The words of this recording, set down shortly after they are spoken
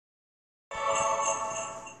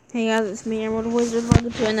Hey guys, it's me, Emerald Wizard.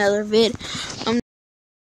 Welcome to another vid. I'm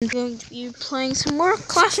going to be playing some more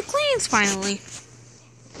Clash of Clans finally.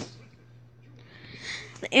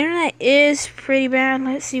 The internet is pretty bad.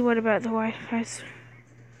 Let's see what about the Wi-Fi.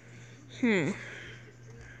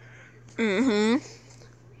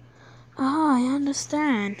 Oh, I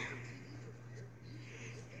understand.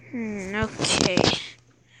 Okay.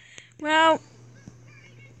 Well,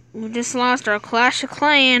 we just lost our Clash of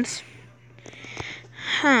Clans.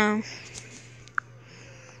 Okay,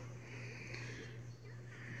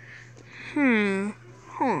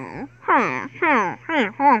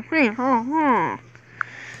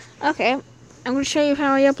 I'm going to show you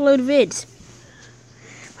how I upload vids.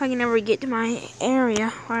 If I can ever get to my area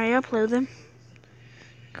where I upload them.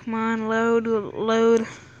 Come on, load.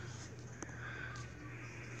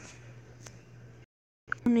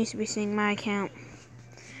 Who needs to be seeing my account?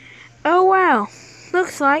 Oh wow,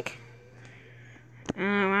 looks like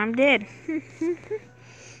I'm dead.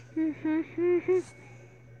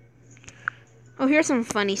 Oh, here's some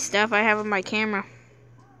funny stuff I have on my camera.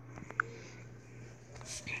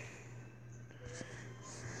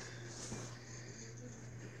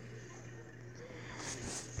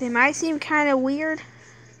 They might seem kind of weird,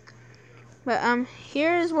 but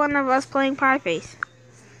here's one of us playing Pie Face.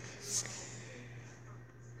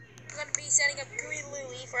 I'm gonna be setting up Gooey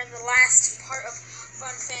Louie for the last part of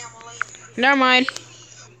Fun Family. Never mind.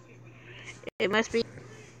 It must be.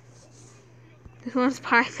 This one's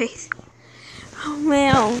Pie Face. Oh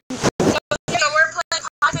man. So we're playing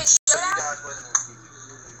Pie Face Showdown.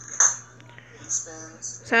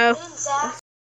 So